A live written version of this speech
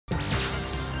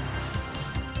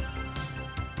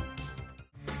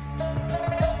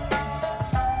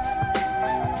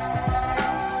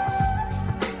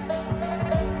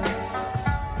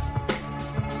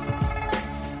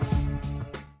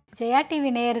Jaya TV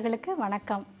நேயர்களுக்கு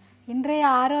வணக்கம். இன்றைய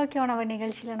ஆரோக்கிய உணவு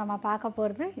நிகழ்ச்சியில் நம்ம பார்க்க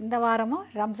போகிறது இந்த வாரமும்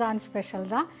ரம்ஜான் ஸ்பெஷல்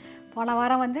தான். போன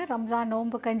வாரம் ரம்ஜான்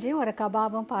நோன்பு கஞ்சியும் ஒரு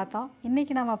கபாபும் பார்த்தோம்.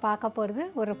 இன்றைக்கி நம்ம பார்க்க போகிறது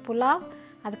ஒரு புலாவ்.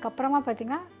 அதுக்கப்புறமா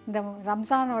பார்த்திங்கன்னா இந்த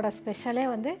ரம்ஜானோட ஸ்பெஷலே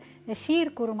இந்த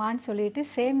ஷீர் குருமான்னு சொல்லிட்டு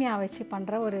சேமியா வச்சு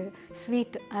பண்ணுற ஒரு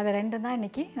ஸ்வீட். அது ரெண்டும் தான்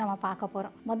இன்றைக்கி நம்ம பார்க்க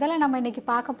போகிறோம். முதல்ல நம்ம இன்றைக்கி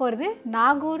பார்க்க போகிறது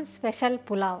நாகூர் ஸ்பெஷல்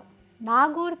புலாவ்.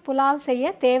 நாகூர் புலாவ்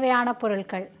செய்ய தேவையான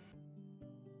பொருட்கள்: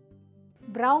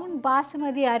 ப்ரௌன்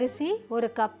பாசுமதி அரிசி 1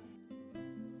 கப்,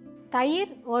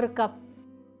 தயிர் 1 கப்,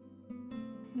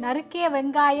 நறுக்கிய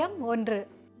வெங்காயம் 1,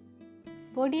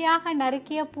 பொடியாக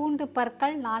நறுக்கிய பூண்டு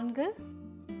பற்கள் 4,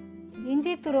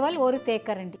 இஞ்சி துருவல் 1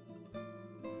 தேக்கரண்டி,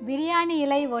 பிரியாணி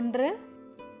இலை 1,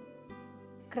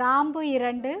 கிராம்பு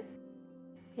 2,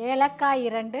 ஏலக்காய்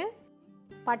 2,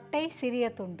 பட்டை சிறிய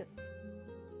துண்டு,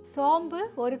 சோம்பு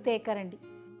 1 தேக்கரண்டி,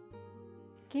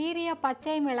 கீறிய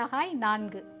பச்சை மிளகாய்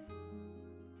 4,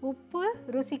 உப்பு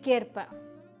ருசிக்கேற்ப,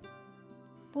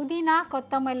 புதினா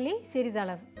கொத்தமல்லி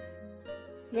சிறிதளவு,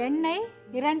 எண்ணெய்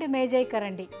 2 மேஜை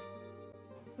கரண்டி,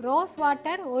 ரோஸ்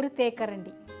வாட்டர் 1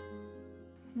 தேக்கரண்டி,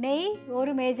 நெய்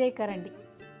 1 மேஜை கரண்டி.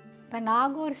 இப்போ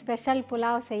நாகூர் ஸ்பெஷல்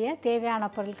புலாவ் செய்ய தேவையான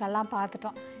பொருட்கள்லாம்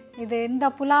பார்த்துட்டோம். இந்த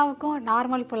புலாவுக்கும்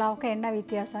நார்மல் புலாவுக்கும் என்ன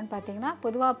வித்தியாசம்னு பார்த்தீங்கன்னா,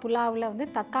 பொதுவாக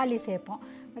புலாவில் தக்காளி சேர்ப்போம்.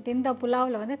 பட் இந்த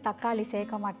புலாவில் தக்காளி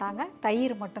சேர்க்க மாட்டாங்க,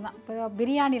 தயிர் மட்டும்தான். இப்போ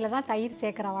பிரியாணியில் தான் தயிர்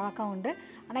சேர்க்குற வழக்கம் உண்டு.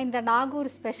 ஆனால் இந்த நாகூர்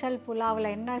ஸ்பெஷல் புலாவில்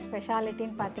என்ன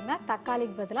ஸ்பெஷாலிட்டின்னு பார்த்திங்கன்னா,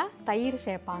 தக்காளிக்கு பதிலாக தயிர்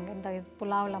சேர்ப்பாங்க இந்த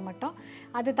புலாவில் மட்டும்.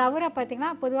 அது தவிர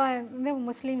பார்த்திங்கன்னா, பொதுவாக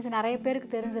முஸ்லீம்ஸ் நிறைய பேருக்கு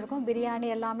தெரிஞ்சிருக்கும், பிரியாணி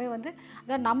எல்லாமே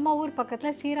அதாவது நம்ம ஊர்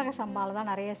பக்கத்தில் சீரக சம்பாவில்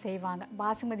தான் நிறைய செய்வாங்க.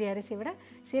 பாசுமதி அரிசி விட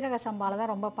சீரக சம்பாவில்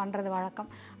தான் ரொம்ப பண்ணுறது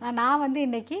வழக்கம். ஆனால் நான்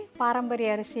இன்றைக்கி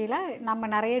பாரம்பரிய அரிசியில் நம்ம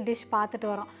நிறைய டிஷ் பார்த்துட்டு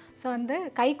வரோம். ஸோ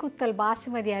கைக்குத்தல்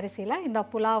பாசுமதி அரிசியில் இந்த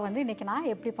புலாவ் இன்றைக்கி நான்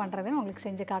எப்படி பண்ணுறதுன்னு உங்களுக்கு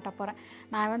செஞ்சு காட்ட போகிறேன்.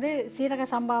 நான் சீரக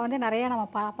சம்பா நிறைய நம்ம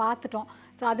பார்த்துட்டோம்.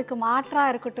 ஸோ அதுக்கு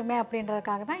மாற்றாக இருக்கட்டுமே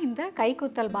அப்படின்றதுக்காக தான் இந்த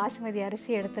கைக்குத்தல் பாசுமதி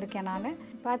அரிசி எடுத்திருக்கேன். நான்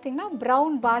பார்த்திங்கன்னா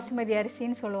ப்ரௌன் பாசுமதி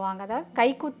அரிசின்னு சொல்லுவாங்க, அதாவது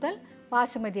கைக்குத்தல்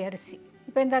பாசுமதி அரிசி.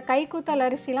 இப்போ இந்த கைக்குத்தல்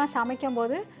அரிசிலாம்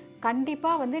சமைக்கும்போது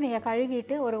கண்டிப்பாக நீங்கள்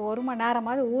கழுவிட்டு ஒரு மணி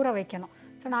நேரமாவது ஊற வைக்கணும்.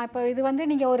 ஸோ நான் இப்போ இது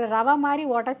நீங்கள் ஒரு ரவை மாதிரி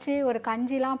உடச்சி ஒரு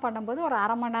கஞ்சிலாம் பண்ணும்போது ஒரு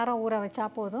அரை மணி நேரம் ஊற வச்சா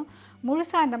போதும்.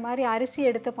 முழுசாக இந்த மாதிரி அரிசி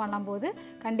எடுத்து பண்ணும்போது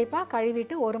கண்டிப்பாக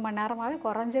கழுவிட்டு 1 மணி நேரமாவது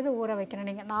குறைஞ்சது ஊற வைக்கணும்.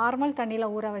 நீங்கள் நார்மல் தண்ணியில்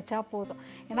ஊற வச்சா போதும்.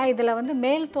 ஏன்னா இதில்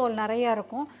மேல் தோல் நிறையா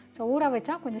இருக்கும். ஸோ ஊற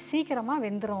வச்சா கொஞ்சம் சீக்கிரமாக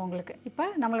வெந்துடும் உங்களுக்கு. இப்போ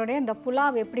நம்மளுடைய இந்த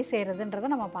புலாவ் எப்படி செய்கிறதுன்றதை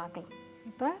நம்ம பார்க்கலாம்.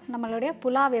 இப்போ நம்மளுடைய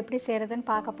புலாவ் எப்படி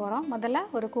செய்கிறதுன்னு பார்க்க போகிறோம். முதல்ல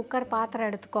ஒரு குக்கர் பாத்திரம்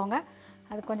எடுத்துக்கோங்க.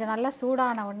 அது கொஞ்சம் நல்லா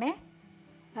சூடான உடனே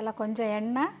அதில் கொஞ்சம்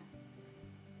எண்ணெய்,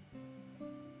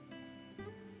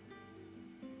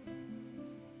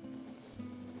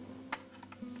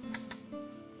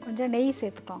 கொஞ்சம் நெய்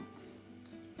சேர்த்துக்கோங்க.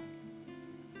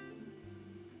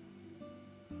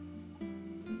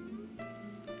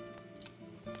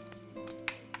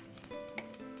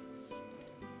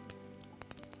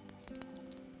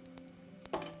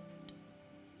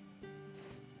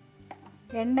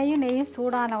 எண்ணெயும் நெய்யும்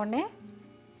சூடான உடனே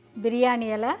பிரியாணி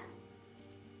இலை,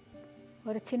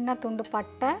 ஒரு சின்ன துண்டு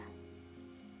பட்டை,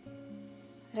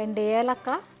 2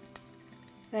 ஏலக்காய்,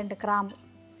 2 கிராம்பு.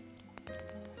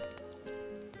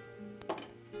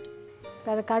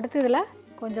 இப்போ அதுக்கு அடுத்து இதில்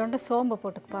கொஞ்சோண்டு சோம்பு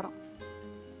போட்டுக்க போகிறோம்.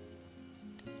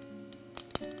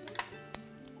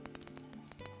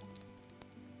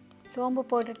 சோம்பு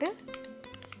போட்டுட்டு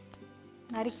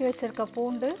நறுக்கி வச்சுருக்க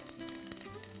பூண்டு,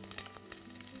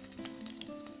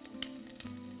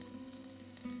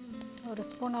 ஒரு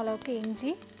ஸ்பூன் அளவுக்கு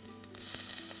இஞ்சி,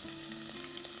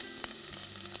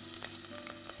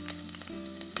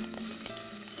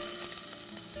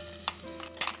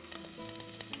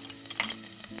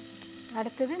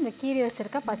 அடுத்தது இந்த கீரி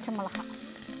வச்சுருக்க பச்சை மிளகாய்,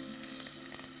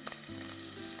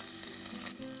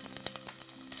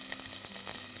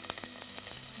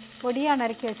 பொடியாக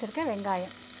நறுக்கி வச்சுருக்க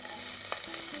வெங்காயம்,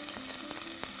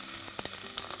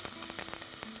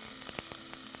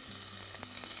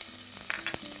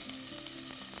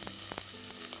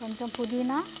 கொஞ்சம்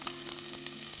புதினா,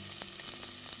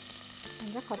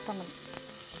 கொஞ்சம் கொத்தமல்லி.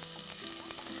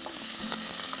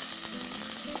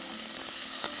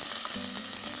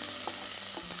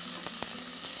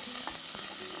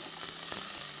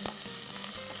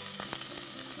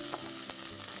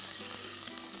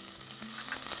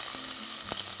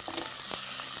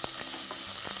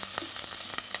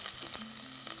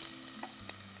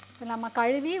 இப்போ நம்ம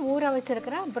கழுவி ஊற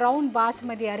வச்சுருக்கிற ப்ரௌன்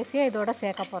பாசுமதி அரிசியை இதோட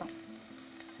சேர்க்க போகிறோம்.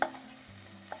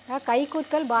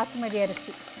 கைக்குத்தல் பாசுமதி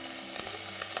அரிசி.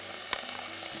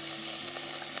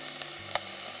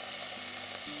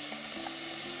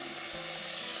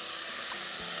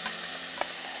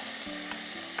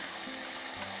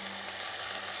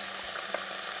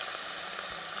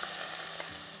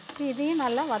 இதையும்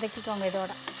நல்லா வதக்கிக்கோங்க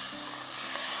இதோட.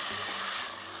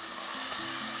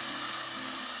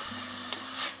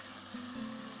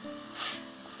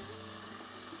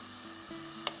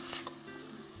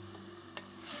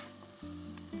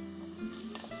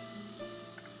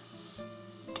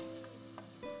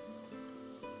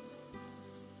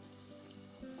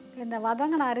 இந்த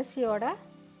வதங்கின அரிசியோட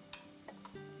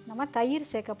நம்ம தயிர்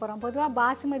சேர்க்க போகிறோம். பொதுவாக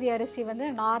பாசுமதி அரிசி வந்து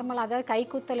நார்மல், அதாவது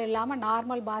கைக்குத்தல் இல்லாமல்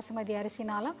நார்மல் பாசுமதி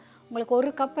அரிசினாலும் உங்களுக்கு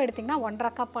 1 கப் எடுத்திங்கன்னா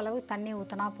 1.5 கப் அளவு தண்ணி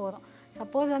ஊற்றினா போதும்.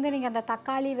 சப்போஸ் வந்து நீங்கள் அந்த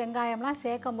தக்காளி வெங்காயம்லாம்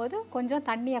சேர்க்கும் போது கொஞ்சம்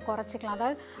தண்ணியை குறைச்சிக்கலாம்.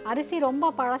 அதாவது அரிசி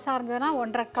ரொம்ப பழசாக இருந்ததுன்னா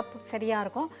 1.5 கப் சரியாக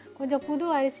இருக்கும். கொஞ்சம் புது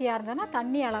அரிசியாக இருந்ததுன்னா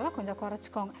தண்ணி அளவை கொஞ்சம்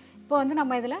குறைச்சிக்கோங்க. இப்போ வந்து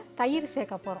நம்ம இதில் தயிர்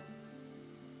சேர்க்க போகிறோம்.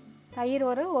 தயிர்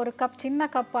ஒரு கப், சின்ன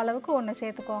கப் அளவுக்கு 1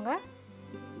 சேர்த்துக்கோங்க.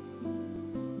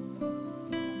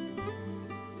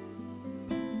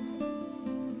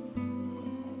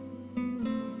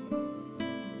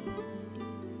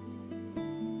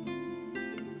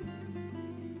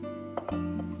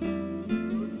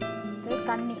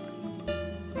 தண்ணி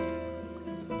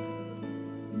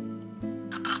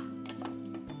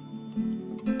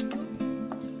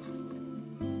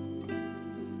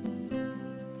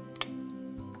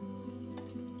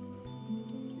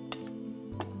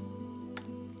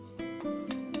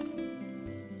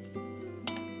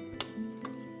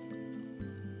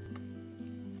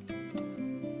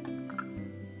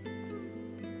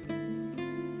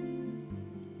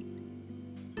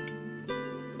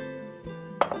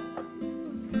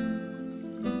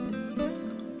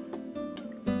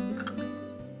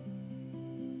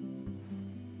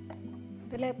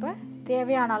இதில் இப்போ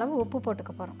தேவையான அளவு உப்பு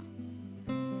போட்டுக்க போகிறோம்.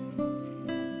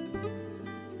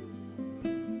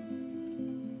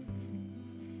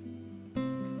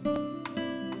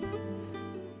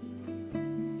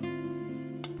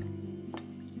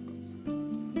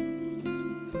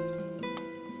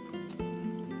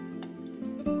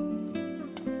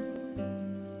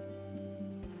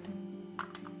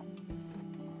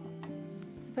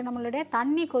 இப்போ நம்மளுடைய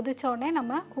தண்ணி கொதிச்சோடனே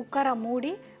நம்ம குக்கரை மூடி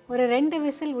ஒரு 2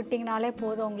 விசில் விட்டிங்கனாலே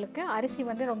போதும். உங்களுக்கு அரிசி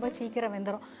வந்து ரொம்ப சீக்கிரம்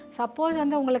வெந்துடும். சப்போஸ்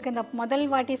வந்து உங்களுக்கு இந்த முதல்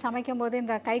வாட்டி சமைக்கும் போது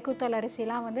இந்த கைக்குத்தல்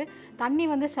அரிசிலாம் வந்து தண்ணி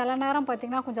வந்து சில நேரம்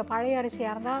பார்த்திங்கன்னா கொஞ்சம் பழைய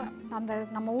அரிசியாக இருந்தால் அந்த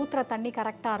நம்ம ஊற்றுற தண்ணி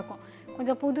கரெக்டாக இருக்கும்.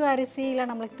 கொஞ்சம் புது அரிசி இல்லை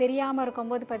நம்மளுக்கு தெரியாமல்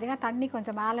இருக்கும்போது பார்த்திங்கன்னா தண்ணி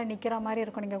கொஞ்சம் மேலே நிற்கிற மாதிரி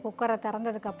இருக்கும். நீங்கள் குக்கரை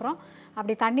திறந்ததுக்கப்புறம்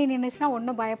அப்படி தண்ணி நின்றுச்சுன்னா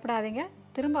ஒன்றும் பயப்படாதீங்க.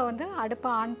 திரும்ப வந்து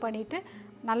அடுப்பை ஆன் பண்ணிவிட்டு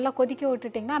நல்லா கொதிக்க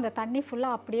விட்டுட்டிங்கன்னா அந்த தண்ணி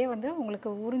ஃபுல்லாக அப்படியே வந்து உங்களுக்கு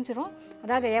உறிஞ்சிரும்.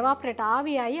 அதாவது எவாப்ரேட்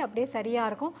ஆவியாகி அப்படியே சரியாக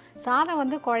இருக்கும். சாதம்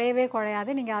வந்து குழையவே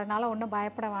குழையாது. நீங்கள் அதனால் ஒன்றும்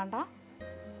பயப்பட வேண்டாம்.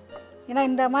 ஏன்னா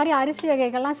இந்த மாதிரி அரிசி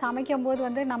வகைகள்லாம் சமைக்கும் போது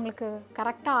வந்து நம்மளுக்கு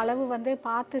கரெக்டாக அளவு வந்து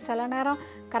பார்த்து சில நேரம்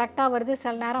கரெக்டாக வருது,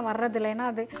 சில நேரம் வர்றதில்லை. ஏன்னா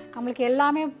அது நம்மளுக்கு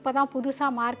எல்லாமே இப்போ தான்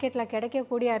புதுசாக மார்க்கெட்டில்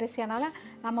கிடைக்கக்கூடிய அரிசியானால்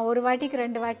நம்ம ஒரு வாட்டிக்கு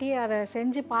 2 வாட்டி அதை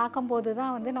செஞ்சு பார்க்கும்போது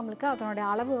தான் வந்து நம்மளுக்கு அதனுடைய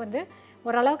அளவு வந்து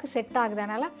ஓரளவுக்கு செட் ஆகுது.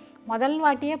 அதனால் முதல்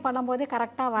வாட்டியே பண்ணும்போது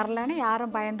கரெக்டாக வரலன்னு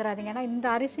யாரும் பயந்துடாதீங்க. ஏன்னா இந்த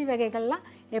அரிசி வகைகள்லாம்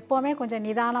எப்போவுமே கொஞ்சம்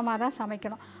நிதானமாக தான்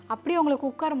சமைக்கணும். அப்படி உங்களுக்கு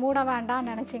குக்கர் மூட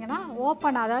வேண்டாம்னு நினச்சிங்கன்னா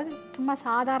ஓப்பன், அதாவது சும்மா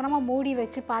சாதாரணமாக மூடி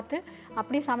வச்சு பார்த்து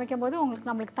அப்படி சமைக்கும்போது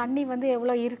நம்மளுக்கு தண்ணி வந்து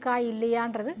எவ்வளோ இருக்கா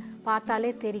இல்லையான்றது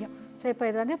பார்த்தாலே தெரியும். ஸோ இப்போ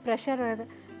இது வந்து ப்ரெஷர்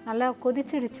நல்லா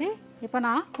கொதிச்சிருச்சு. இப்போ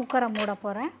நான் குக்கரை மூட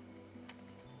போகிறேன்.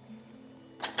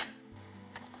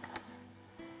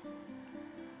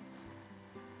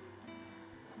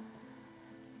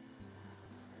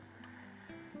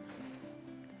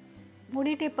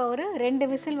 மூடிட்டு இப்போ ஒரு 2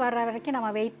 விசில் வர்ற வரைக்கும் நம்ம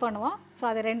வெயிட் பண்ணுவோம். ஸோ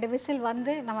அது 2 விசில்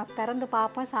வந்து நம்ம திறந்து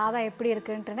பார்ப்போம் சாதம் எப்படி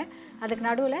இருக்குன்ட்டுன்னு. அதுக்கு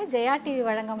நடுவில் ஜெயா டிவி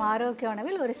வழங்கும் ஆரோக்கிய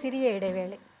உணவில் ஒரு சிறிய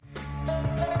இடைவேளை.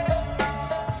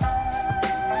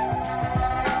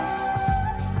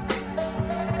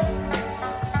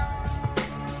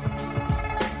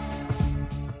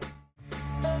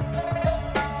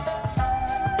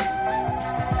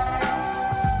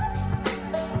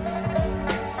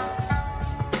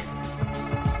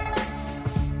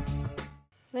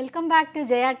 Welcome back to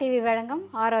Jaya TV வழங்கும்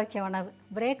ஆரோக்கிய உணவு.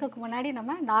 பிரேக்குக்கு முன்னாடி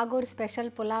நம்ம நாகூர்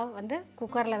ஸ்பெஷல் புலாவ் வந்து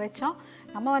குக்கரில் வச்சோம்.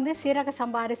 நம்ம வந்து சீரக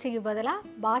சம்பா அரிசிக்கு பதிலாக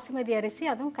பாசுமதி அரிசி,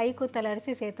 அதுவும் கைக்குத்தல்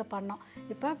அரிசி சேர்த்து பண்ணோம்.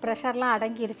 இப்போ ப்ரெஷர்லாம்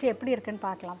அடங்கிருச்சு. எப்படி இருக்குன்னு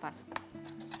பார்க்கலாம் பாருங்க.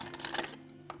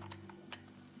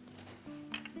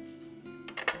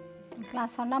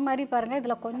 நான் சொன்ன மாதிரி பாருங்கள்,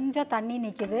 இதில் கொஞ்சம் தண்ணி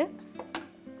நிற்கிது.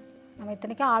 நம்ம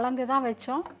இத்தனைக்கும் அளந்து தான்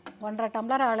வச்சோம். 1.5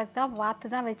 டம்ளர் அளவுக்கு தான்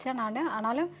வாத்து தான் வச்சேன் நான்.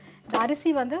 ஆனாலும் இந்த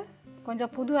அரிசி வந்து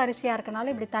கொஞ்சம் புது அரிசியாக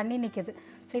இருக்கனால இப்படி தண்ணி நிற்கிது.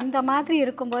 ஸோ இந்த மாதிரி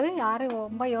இருக்கும்போது யாரும்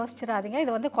ரொம்ப யோசிச்சிடாதீங்க.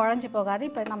 இது வந்து குழஞ்சி போகாது.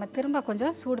 இப்போ நம்ம திரும்ப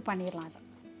கொஞ்சம் சூடு பண்ணிடலாம். அது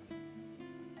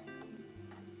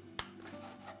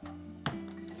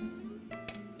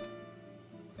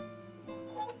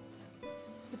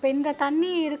இப்போ இந்த தண்ணி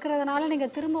இருக்கிறதுனால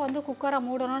நீங்கள் திரும்ப வந்து குக்கரை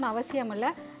மூடணும்னு அவசியம்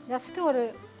இல்லை. ஜஸ்ட்டு ஒரு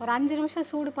 5 நிமிஷம்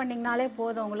சூடு பண்ணிங்கனாலே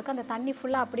போதும். உங்களுக்கு அந்த தண்ணி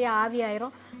ஃபுல்லாக அப்படியே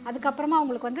ஆவியாயிரும். அதுக்கப்புறமா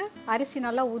உங்களுக்கு வந்து அரிசி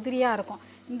நல்லா உதிரியாக இருக்கும்.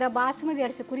 இந்த பாசுமதி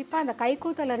அரிசி குறிப்பாக இந்த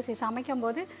கைக்கூத்தல் அரிசி சமைக்கும்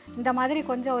போது இந்த மாதிரி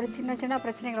கொஞ்சம் ஒரு சின்ன சின்ன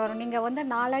பிரச்சனைகள் வரும். நீங்கள் வந்து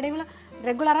நாளடைவில்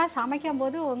ரெகுலராக சமைக்கும்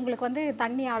போது உங்களுக்கு வந்து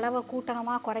தண்ணி அளவை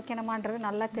கூட்டணுமா குறைக்கணுமான்றது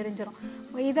நல்லா தெரிஞ்சிடும்.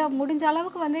 இதை முடிஞ்ச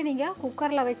அளவுக்கு வந்து நீங்கள்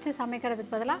குக்கரில் வச்சு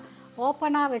சமைக்கிறதுக்கு பதிலாக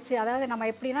ஓப்பனாக வச்சு, அதாவது நம்ம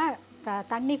எப்படின்னா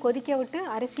தண்ணி கொதிக்க விட்டு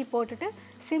அரிசி போட்டுட்டு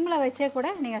சிம்மில் வச்சே கூட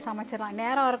நீங்கள் சமைச்சிடலாம்.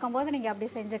 நேரம் இருக்கும்போது நீங்கள் அப்படி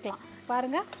செஞ்சுக்கலாம்.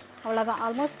 பாருங்கள், அவ்வளோதான்.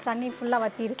 ஆல்மோஸ்ட் தண்ணி ஃபுல்லாக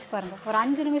வற்றிடுச்சு பாருங்கள். ஒரு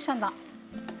 5 நிமிஷம் தான்.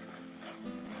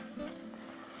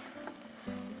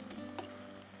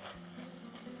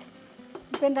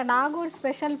 இப்போ இந்த நாகூர்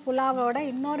ஸ்பெஷல் புலாவோட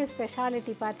இன்னொரு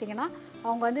ஸ்பெஷாலிட்டி பார்த்திங்கன்னா,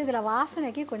 அவங்க வந்து இதில்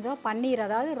வாசனைக்கு கொஞ்சம் பன்னீர்,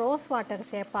 அதாவது ரோஸ்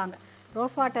வாட்டர் சேர்ப்பாங்க.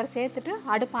 ரோஸ் வாட்டர் சேர்த்துட்டு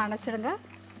அடுப்பை அணைச்சிடுங்க.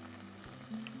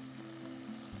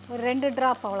 ஒரு 2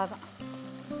 ட்ராப் அவ்வளோதான்.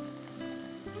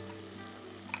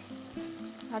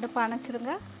 அடுப்பை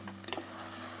அணைச்சிடுங்க.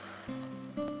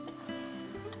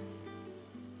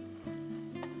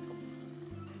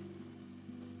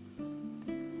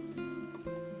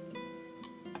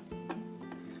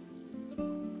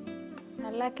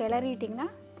 நல்லா கிளறிட்டிங்கன்னா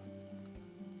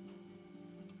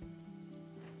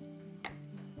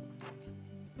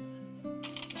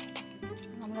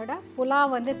நம்மளோட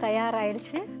புலாவ் வந்து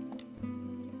தயாராகிடுச்சு.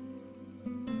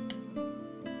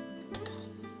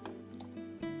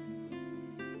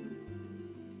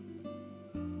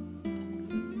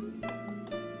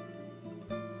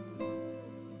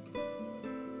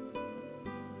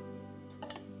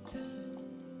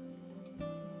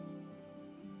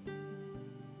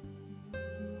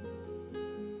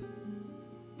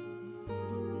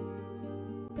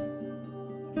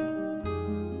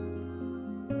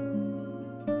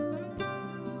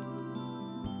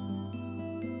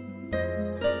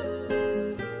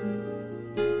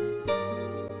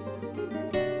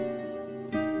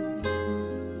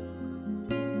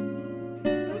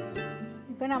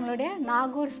 நம்மளுடைய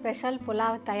நாகூர் ஸ்பெஷல்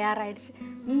புலாவ் தயாராகிடுச்சு.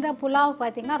 இந்த புலாவ்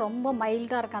பார்த்திங்கன்னா ரொம்ப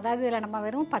மைல்டாக இருக்கும். அதாவது இதில் நம்ம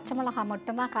வெறும் பச்சை மிளகாய்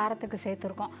மட்டும்தான் காரத்துக்கு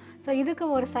சேர்த்துருக்கோம். ஸோ இதுக்கு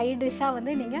ஒரு சைட் டிஷ்ஷாக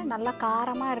வந்து நீங்கள் நல்லா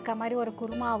காரமாக இருக்க மாதிரி ஒரு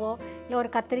குருமாவோ இல்லை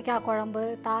ஒரு கத்திரிக்காய் குழம்பு,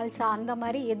 தால்சா, அந்த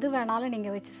மாதிரி எது வேணாலும்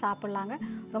நீங்கள் வச்சு சாப்பிட்லாங்க.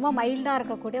 ரொம்ப மைல்டாக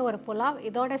இருக்கக்கூடிய ஒரு புலாவ்.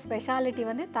 இதோட ஸ்பெஷாலிட்டி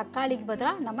வந்து தக்காளிக்கு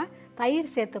பதிலாக நம்ம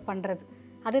தயிர் சேர்த்து பண்ணுறது.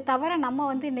 அது தவிர நம்ம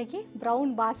வந்து இன்றைக்கி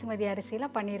ப்ரௌன் பாசுமதி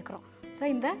அரிசியில் பண்ணியிருக்கிறோம். ஸோ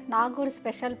இந்த நாகூர்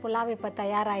ஸ்பெஷல் புலாவ் இப்போ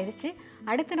தயாராகிடுச்சு.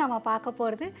 அடுத்து நம்ம பார்க்க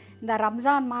போகிறது இந்த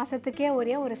ரம்ஜான் மாதத்துக்கே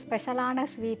ஒரு ஸ்பெஷலான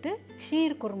ஸ்வீட்டு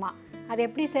ஷீர் குர்மா. அது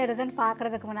எப்படி செய்கிறதுன்னு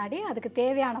பார்க்குறதுக்கு முன்னாடி அதுக்கு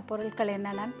தேவையான பொருட்கள்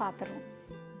என்னென்னு பார்த்துருவோம்.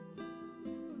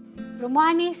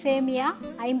 ருமானி சேமியா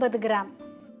 50 கிராம்,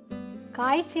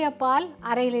 காய்ச்சிய பால்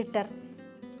 1/2 லிட்டர்,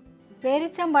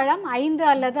 பேரிச்சம்பழம் 5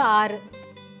 அல்லது 6,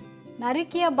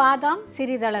 நறுக்கிய பாதாம்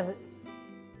சிறிதளவு,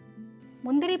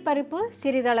 முந்திரி பருப்பு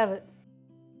சிறிதளவு,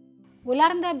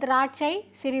 உலர்ந்த திராட்சை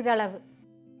சிறிதளவு,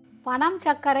 பனம்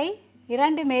சர்க்கரை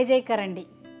 2 மேஜைக்கரண்டி,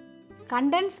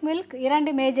 கண்டன்ஸ் மில்க்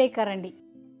 2 மேஜைக்கரண்டி,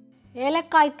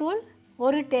 ஏலக்காய் தூள்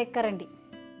 1 தேக்கரண்டி,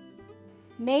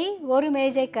 நெய் 1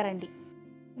 மேஜைக்கரண்டி.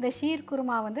 இந்த ஷீர்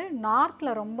குருமா வந்து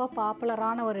நார்த்தில் ரொம்ப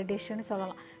பாப்புலரான ஒரு டிஷ்ஷுன்னு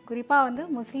சொல்லலாம். குறிப்பாக வந்து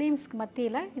முஸ்லீம்ஸ்க்கு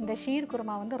மத்தியில் இந்த ஷீர்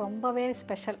குருமா வந்து ரொம்பவே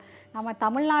ஸ்பெஷல். நம்ம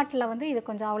தமிழ்நாட்டில் வந்து இது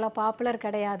கொஞ்சம் அவ்வளோ பாப்புலர்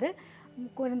கிடையாது.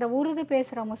 இந்த உருது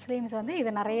பேசுகிற முஸ்லீம்ஸ் வந்து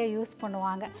இதை நிறைய யூஸ்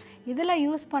பண்ணுவாங்க. இதில்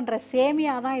யூஸ் பண்ணுற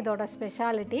சேமியா தான் இதோட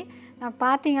ஸ்பெஷாலிட்டி. நான்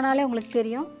பார்த்தீங்கனாலே உங்களுக்கு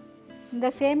தெரியும், இந்த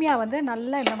சேமியா வந்து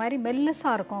நல்லா இந்த மாதிரி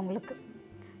மெல்லுசாக இருக்கும். உங்களுக்கு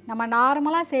நம்ம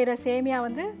நார்மலாக செய்கிற சேமியா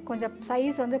வந்து கொஞ்சம்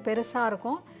சைஸ் வந்து பெருசாக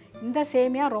இருக்கும். இந்த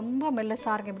சேமியா ரொம்ப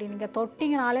மெல்லுசாக இருக்கும். இப்படி நீங்கள்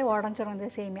தொட்டிங்கனாலே உடஞ்சிரும் இந்த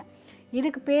சேமியா.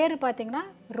 இதுக்கு பேர் பார்த்திங்கன்னா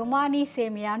ருமானி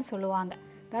சேமியான்னு சொல்லுவாங்க.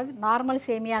 அதாவது நார்மல்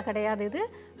சேமியா கிடையாது, இது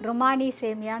ருமானி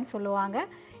சேமியான்னு சொல்லுவாங்க.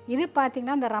 இது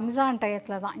பார்த்திங்கன்னா இந்த ரம்ஜான்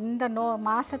டயத்தில் தான், இந்த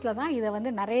மாதத்தில் தான் இதை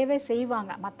வந்து நிறையவே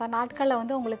செய்வாங்க. மற்ற நாட்களில்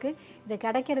வந்து உங்களுக்கு இது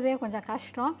கிடைக்கிறதே கொஞ்சம்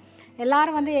கஷ்டம்.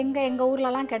 எல்லோரும் வந்து எங்கள்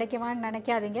ஊர்லலாம் கிடைக்குமான்னு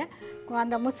நினைக்காதீங்க.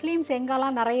 அந்த முஸ்லீம்ஸ்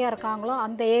எங்கெல்லாம் நிறைய இருக்காங்களோ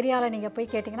அந்த ஏரியாவில் நீங்கள்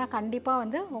போய் கேட்டிங்கன்னா கண்டிப்பாக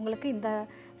வந்து உங்களுக்கு இந்த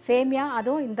சேமியா,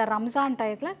 அதுவும் இந்த ரம்ஜான்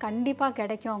டயத்தில் கண்டிப்பாக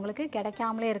கிடைக்கும். உங்களுக்கு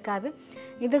கிடைக்காமலே இருக்காது.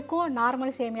 இதுக்கும்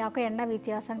நார்மல் சேமியாவுக்கும் என்ன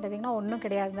வித்தியாசம்னு பார்த்திங்கன்னா ஒன்றும்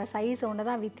கிடையாது. இந்த சைஸ் ஒன்று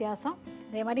தான் வித்தியாசம்.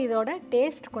 அதே மாதிரி இதோட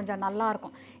டேஸ்ட் கொஞ்சம்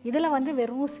நல்லாயிருக்கும். இதில் வந்து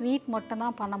வெறும் ஸ்வீட்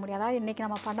மட்டும்தான் பண்ண முடியும். அதாவது இன்றைக்கி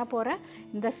நம்ம பண்ண போகிற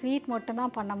இந்த ஸ்வீட்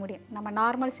மட்டும்தான் பண்ண முடியும். நம்ம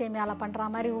நார்மல் சேமியாவில் பண்ணுற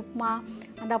மாதிரி உப்புமா,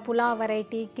 அந்த புலாவ்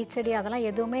வெரைட்டி, கிச்சடி அதெல்லாம்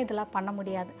எதுவுமே இதில் பண்ண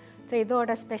முடியாது. ஸோ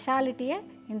இதோட ஸ்பெஷாலிட்டியே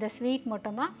இந்த ஸ்வீட்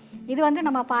மட்டும்தான். இது வந்து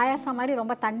நம்ம பாயாசம் மாதிரி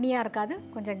ரொம்ப தண்ணியாக இருக்காது,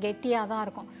 கொஞ்சம் கெட்டியாக தான்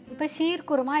இருக்கும். இப்போ ஷீர்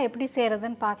குருமா எப்படி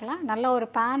செய்கிறதுன்னு பார்க்கலாம். நல்ல ஒரு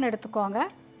பேன் எடுத்துக்கோங்க.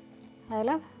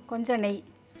 அதில் கொஞ்சம் நெய்,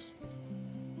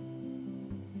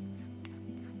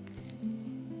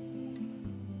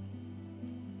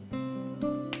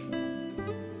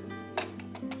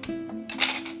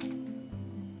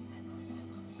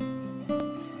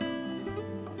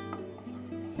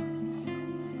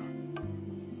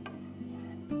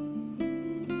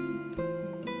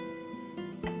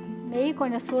 நெய்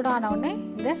கொஞ்சம் சூடான உடனே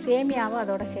இந்த சேமியாவை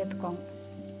அதோட சேர்த்துக்கோங்க.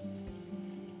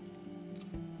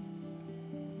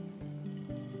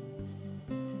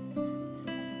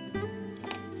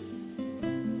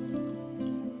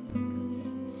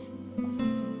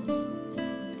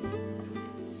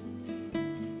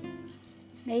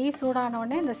 நெய் சூடான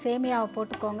உடனே இந்த சேமியாவை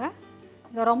போட்டுக்கோங்க.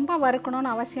 இதை ரொம்ப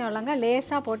வறுக்கணும்னு அவசியம் இல்லைங்க,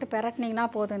 லேசாக போட்டு பெரட்டினீங்கன்னா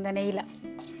போதும் இந்த நெய்யில்.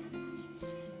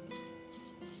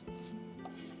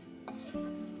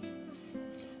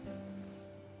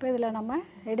 இப்போ இதில் நம்ம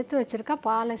எடுத்து வச்சுருக்க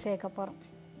பாலை சேர்க்க போகிறோம்.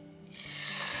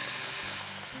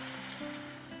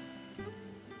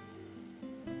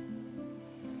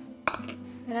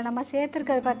 இதில் நம்ம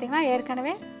சேர்த்துருக்கிறது பார்த்திங்கன்னா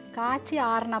ஏற்கனவே காய்ச்சி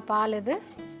ஆறின பால்.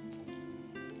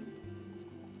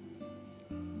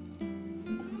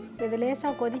 இது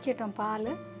லேசாக கொதிக்கட்டும்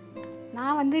பால்.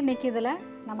 நான் வந்து இன்றைக்கி இதில்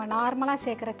நம்ம நார்மலாக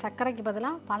சேர்க்குற சர்க்கரைக்கு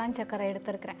பதிலாக பனஞ்சக்கரை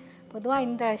எடுத்துருக்கிறேன். பொதுவாக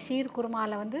இந்த ஷீர்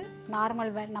குருமாவில் வந்து நார்மல்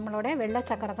நம்மளோட வெள்ளை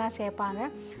சக்கரை தான் சேர்ப்பாங்க.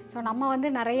 ஸோ நம்ம வந்து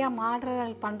நிறையா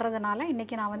மாடல் பண்ணுறதுனால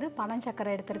இன்றைக்கி நான் வந்து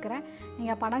பனஞ்சக்கரை எடுத்துருக்கிறேன்.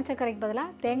 நீங்கள் பனஞ்சக்கரைக்கு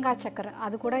பதிலாக தேங்காய் சக்கரை,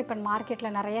 அது கூட இப்போ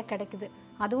மார்க்கெட்டில் நிறைய கிடைக்குது,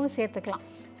 அதுவும் சேர்த்துக்கலாம்.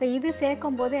 ஸோ இது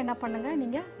சேர்க்கும் போது என்ன பண்ணுங்கள்,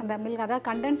 நீங்கள் அந்த மில்க், அதாவது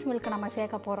கண்டென்ஸ் மில்க் நம்ம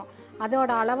சேர்க்க போகிறோம், அதோட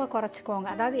அளவை குறைச்சிக்கோங்க.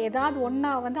 அதாவது ஏதாவது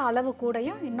ஒன்றா வந்து அளவு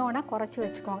கூடையும் இன்னொன்று குறைச்சி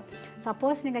வச்சுக்கோங்க.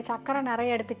 சப்போஸ் நீங்கள் சக்கரை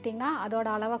நிறைய எடுத்துக்கிட்டிங்கன்னா அதோட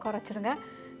அளவை குறைச்சிருங்க.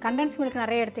 கண்டென்ஸ் மில்க்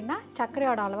நிறைய எடுத்திங்கன்னா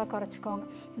சர்க்கரையோட அளவை குறைச்சிக்கோங்க.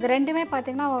 இது ரெண்டுமே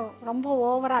பார்த்திங்கன்னா ரொம்ப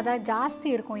ஓவராக, அதாவது ஜாஸ்தி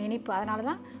இருக்கும் இனிப்பு, அதனால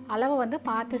தான் அளவை வந்து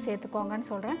பார்த்து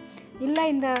சேர்த்துக்கோங்கன்னு சொல்கிறேன். இல்லை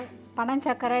இந்த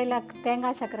பனஞ்சக்கரை இல்லை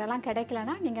தேங்காய் சர்க்கரைலாம்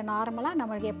கிடைக்கலன்னா நீங்கள் நார்மலாக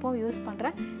நம்மளுக்கு எப்போவும் யூஸ் பண்ணுற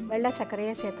வெள்ளை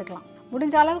சர்க்கரையே சேர்த்துக்கலாம்.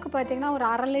 முடிஞ்ச அளவுக்கு பார்த்திங்கன்னா ஒரு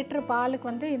 1/2 லிட்டர் பாலுக்கு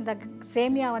வந்து இந்த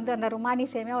சேமியா வந்து அந்த ருமானி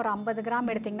சேமியா ஒரு 50 கிராம்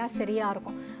எடுத்திங்கன்னா சரியாக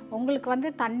இருக்கும். உங்களுக்கு வந்து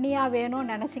தண்ணியாக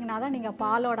வேணும்னு நினச்சிங்கன்னா தான் நீங்கள்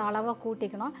பாலோட அளவை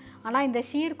கூட்டிக்கணும். ஆனால் இந்த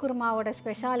ஷீர் குருமாவோட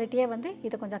ஸ்பெஷாலிட்டியே வந்து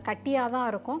இது கொஞ்சம் கட்டியாக தான்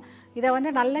இருக்கும். இதை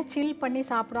வந்து நல்லா சில் பண்ணி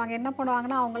சாப்பிடுவாங்க. என்ன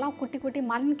பண்ணுவாங்கன்னா அவங்களாம் குட்டி குட்டி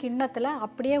மண் கிண்ணத்தில்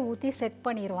அப்படியே ஊற்றி செட்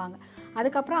பண்ணிடுவாங்க.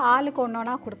 அதுக்கப்புறம் ஆளுக்கு ஒன்று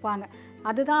ஒன்றா கொடுப்பாங்க.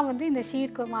 அதுதான் வந்து இந்த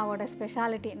ஷீர் குருமாவோட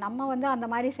ஸ்பெஷாலிட்டி. நம்ம வந்து அந்த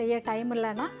மாதிரி செய்ய டைம்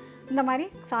இல்லைன்னா இந்த மாதிரி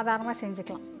சாதாரணமாக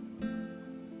செஞ்சுக்கலாம்.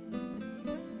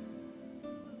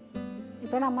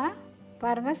 இப்போ நம்ம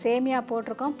பாருங்கள் சேமியா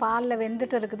போட்டிருக்கோம், பாலில்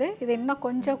வெந்துட்டு இருக்குது. இது இன்னும்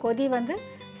கொஞ்சம் கொதி வந்து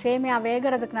சேமியா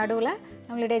வேகிறதுக்கு நடுவில்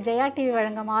நம்மளுடைய ஜெயா டிவி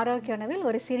வழங்கும் ஆரோக்கிய உணவில்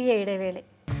ஒரு சிறிய இடைவேளை.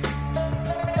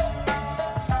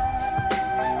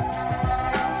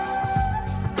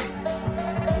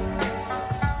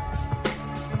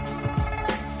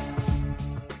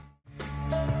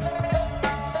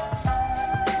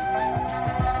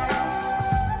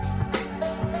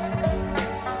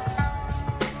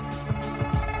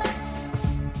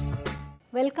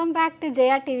 Welcome back to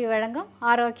Jaya TV வழங்கும்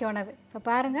ஆரோக்கிய உணவு. இப்போ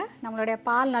பாருங்கள் நம்மளுடைய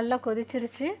பால் நல்லா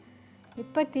கொதிச்சிருச்சு.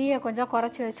 இப்போ தீயை கொஞ்சம்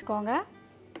குறைச்சி வச்சுக்கோங்க.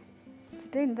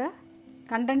 வச்சுட்டு இந்த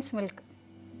கண்டென்ஸ் மில்க்,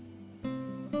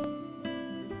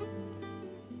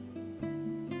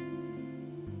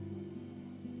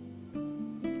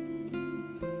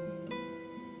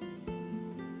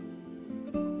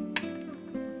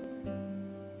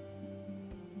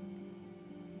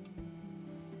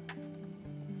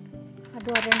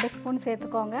 அது ஒரு 2 ஸ்பூன்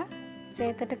சேர்த்துக்கோங்க.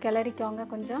 சேர்த்துட்டு கிளறிக்கோங்க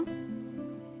கொஞ்சம்.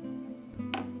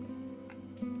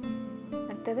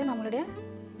 அடுத்தது நம்மளுடைய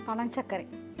பனஞ்சக்கரை,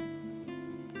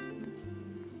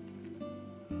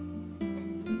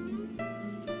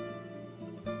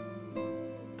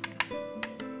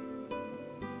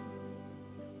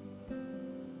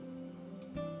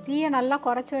 தீயை நல்லா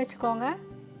குறைச்சி வச்சுக்கோங்க.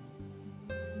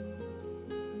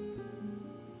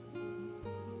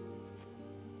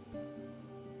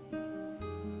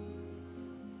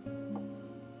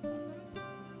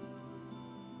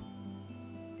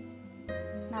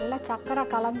 நல்லா சக்கரை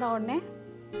கலந்த உடனே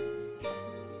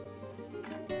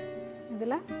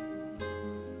இதில்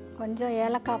கொஞ்சம்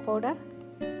ஏலக்காய் பவுடர்,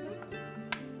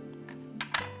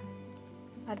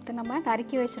 அடுத்து நம்ம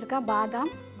நறுக்கி வச்சுருக்க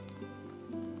பாதாம்,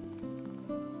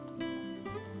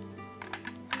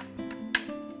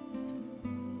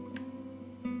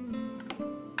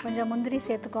 கொஞ்சம் முந்திரி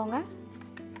சேர்த்துக்கோங்க,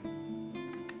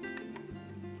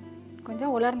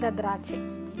 கொஞ்சம் உலர்ந்த திராட்சை.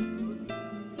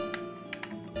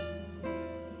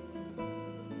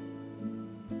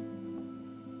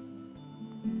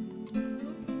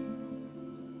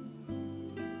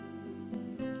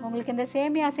 உங்களுக்கு இந்த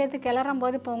சேமியா சேர்த்து கிளறும்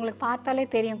போது இப்போ உங்களுக்கு பார்த்தாலே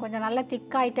தெரியும், கொஞ்சம் நல்லா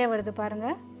திக்காயிட்டே வருது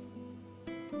பாருங்கள்.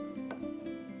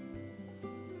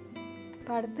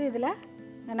 இப்போ அடுத்து இதில்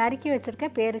நான் நறுக்கி வச்சுருக்க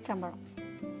பேரிச்சம்பழம்,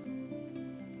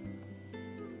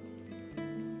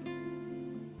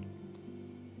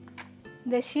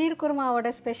 இந்த ஷீர் குருமாவோட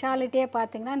ஸ்பெஷாலிட்டியே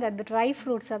பார்த்திங்கன்னா இந்த ட்ரை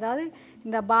ஃப்ரூட்ஸ், அதாவது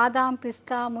இந்த பாதாம்,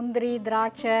 பிஸ்தா, முந்திரி,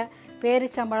 திராட்சை,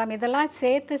 பேரிச்சம்பழம் இதெல்லாம்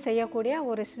சேர்த்து செய்யக்கூடிய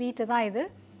ஒரு ஸ்வீட்டு தான் இது.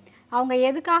 அவங்க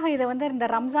எதுக்காக இதை வந்து இந்த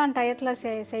ரம்ஜான் டயத்தில்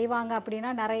செய்வாங்க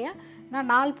அப்படின்னா நிறைய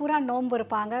நாள் பூரா நோன்பு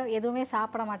இருப்பாங்க, எதுவுமே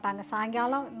சாப்பிட மாட்டாங்க.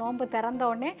 சாயங்காலம் நோன்பு திறந்த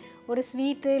உடனே ஒரு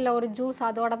ஸ்வீட்டு இல்லை ஒரு ஜூஸ்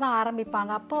அதோட தான்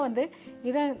ஆரம்பிப்பாங்க. அப்போ வந்து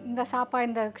இந்த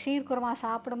இந்த ஷீர் குருமா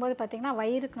சாப்பிடும்போது பார்த்திங்கன்னா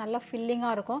வயிறுக்கு நல்லா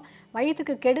ஃபில்லிங்காக இருக்கும்.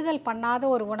 வயிற்றுக்கு கெடுதல் பண்ணாத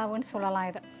ஒரு உணவுன்னு சொல்லலாம்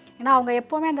இது. ஏன்னா அவங்க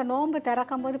எப்போவுமே அந்த நோன்பு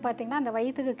திறக்கும் போது பார்த்திங்கன்னா அந்த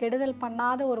வயிற்றுக்கு கெடுதல்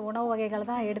பண்ணாத ஒரு உணவு வகைகள்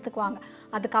தான் எடுத்துக்குவாங்க.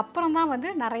 அதுக்கப்புறம் தான் வந்து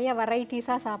நிறைய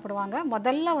வெரைட்டிஸாக சாப்பிடுவாங்க.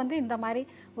 முதல்ல வந்து இந்த மாதிரி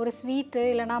ஒரு ஸ்வீட்டு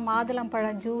இல்லைனா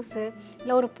மாதுளம்பழம் ஜூஸு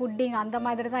இல்லை ஒரு புட்டிங் அந்த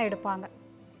மாதிரி தான் எடுப்பாங்க.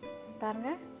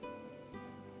 பாருங்கள்,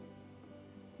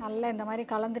 நல்லா இந்த மாதிரி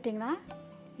கலந்துட்டிங்கன்னா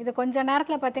இது கொஞ்சம்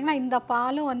நேரத்தில் பார்த்திங்கன்னா இந்த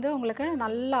பாலும் வந்து உங்களுக்கு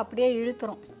நல்லா அப்படியே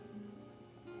இழுத்துரும்.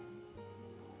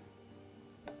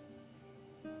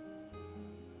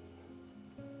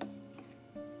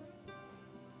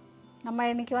 நம்ம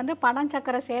இன்றைக்கி வந்து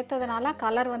பனஞ்சக்கரை சேர்த்ததுனால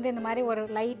கலர் வந்து இந்த மாதிரி ஒரு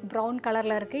லைட் ப்ரௌன்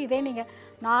கலரில் இருக்குது. இதே நீங்கள்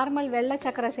நார்மல் வெள்ளை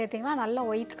சக்கரை சேர்த்திங்கன்னா நல்லா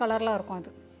ஒயிட் கலரில் இருக்கும்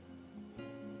அது.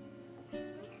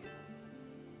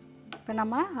 இப்போ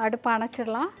நம்ம அடுப்பை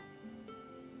அணைச்சிடலாம்.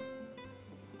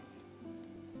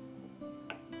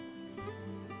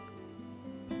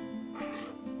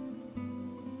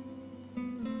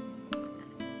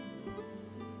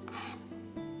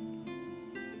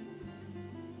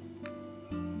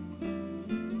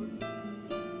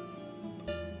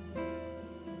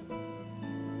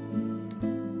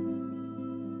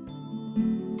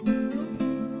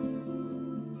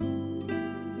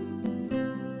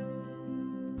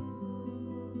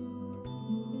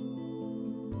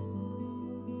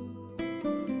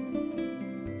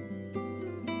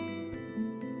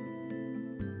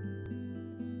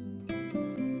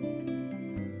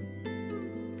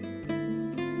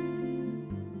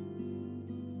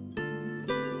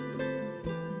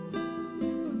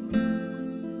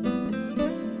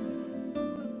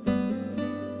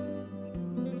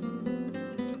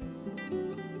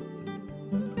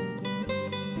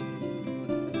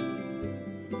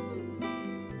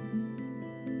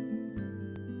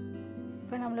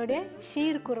 நம்மளுடைய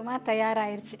ஷீர் குருமா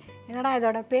தயாராகிருச்சு. என்னடா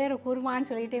இதோட பேர் குருமான்னு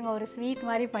சொல்லிட்டு இவங்க ஒரு ஸ்வீட்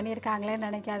மாதிரி பண்ணியிருக்காங்களேன்னு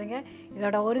நினைக்காதுங்க.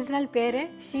 இதோட ஒரிஜினல் பேர்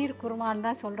ஷீர் குருமான்னு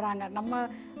தான் சொல்கிறாங்க. நம்ம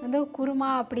வந்து குருமா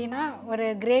அப்படின்னா ஒரு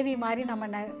கிரேவி மாதிரி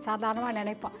நம்ம சாதாரணமாக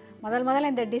நினைப்போம்.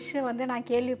 முதல்ல இந்த டிஷ்ஷு வந்து நான்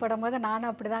கேள்விப்படும் போது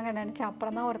நானும் அப்படி தாங்க நினச்சேன்.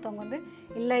 அப்புறம் தான் ஒருத்தவங்க வந்து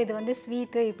இல்லை இது வந்து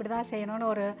ஸ்வீட்டு இப்படி தான்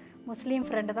செய்யணும்னு ஒரு முஸ்லீம்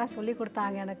ஃப்ரெண்டு தான் சொல்லி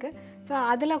கொடுத்தாங்க எனக்கு. ஸோ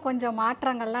அதில் கொஞ்சம்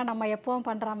மாற்றங்கள்லாம் நம்ம எப்போவும்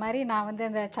பண்ணுற மாதிரி நான் வந்து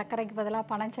இந்த சர்க்கரைக்கு பதிலாக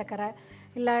பனஞ்சக்கரை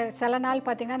இல்லை சில நாள்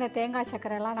பார்த்திங்கன்னா இந்த தேங்காய்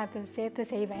சர்க்கரைலாம் நான் சேர்த்து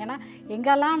செய்வேன். ஏன்னா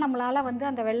எங்கெல்லாம் நம்மளால் வந்து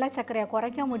அந்த வெள்ளை சர்க்கரையை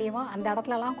குறைக்க முடியுமோ அந்த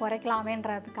இடத்துலலாம்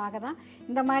குறைக்கலாமேன்றதுக்காக தான்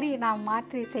இந்த மாதிரி நான்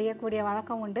மாற்றி செய்யக்கூடிய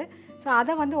வழக்கம் உண்டு. ஸோ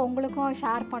அதை வந்து உங்களுக்கும்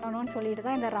ஷேர் பண்ணணும்னு சொல்லிட்டு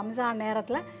தான் இந்த ரம்ஜான்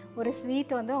நேரத்தில் ஒரு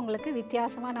ஸ்வீட் வந்து உங்களுக்கு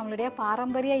வித்தியாசமாக நம்மளுடைய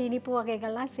பாரம்பரிய இனிப்பு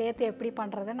வகைகள்லாம் சேர்த்து எப்படி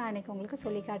பண்ணுறதுன்னு நான் இன்றைக்கி உங்களுக்கு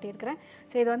சொல்லி காட்டியிருக்கிறேன்.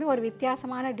 ஸோ இது வந்து ஒரு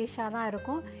வித்தியாசமான டிஷ்ஷாக தான்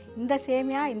இருக்கும். இந்த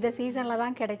சேமியா இந்த சீசனில்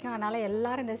தான் கிடைக்கும். அதனால்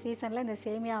எல்லோரும் இந்த சீசனில் இந்த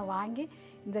சேமியா வாங்கி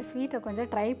இந்த ஸ்வீட்டை கொஞ்சம்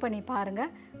ட்ரை பண்ணி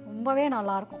பாருங்கள், ரொம்பவே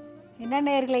நல்லாயிருக்கும். என்ன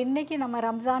நேயர்களே, இன்றைக்கி நம்ம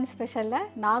ரம்ஜான் ஸ்பெஷலில்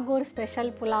நாகூர் ஸ்பெஷல்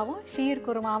புலாவும் ஷீர்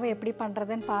குருமாவும் எப்படி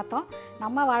பண்ணுறதுன்னு பார்த்தோம்.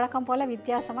 நம்ம வழக்கம் போல்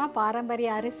வித்தியாசமாக பாரம்பரிய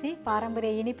அரிசி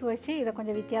பாரம்பரிய இனிப்பு வச்சு இதை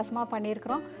கொஞ்சம் வித்தியாசமாக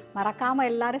பண்ணியிருக்கிறோம். மறக்காமல்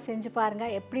எல்லோரும் செஞ்சு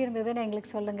பாருங்கள், எப்படி இருந்ததுன்னு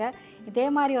எங்களுக்கு சொல்லுங்கள். இதே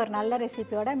மாதிரி ஒரு நல்ல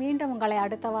ரெசிபியோட மீண்டும் உங்களை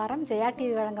அடுத்த வாரம் ஜெயா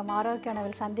டிவி வழங்கும் ஆரோக்கிய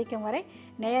உணவில் சந்திக்கும் வரை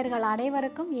நேயர்கள்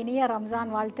அனைவருக்கும் இனிய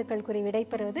ரம்ஜான் வாழ்த்துக்கள் கூறி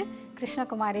விடைபெறுவது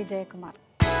கிருஷ்ணகுமாரி ஜெயக்குமார்.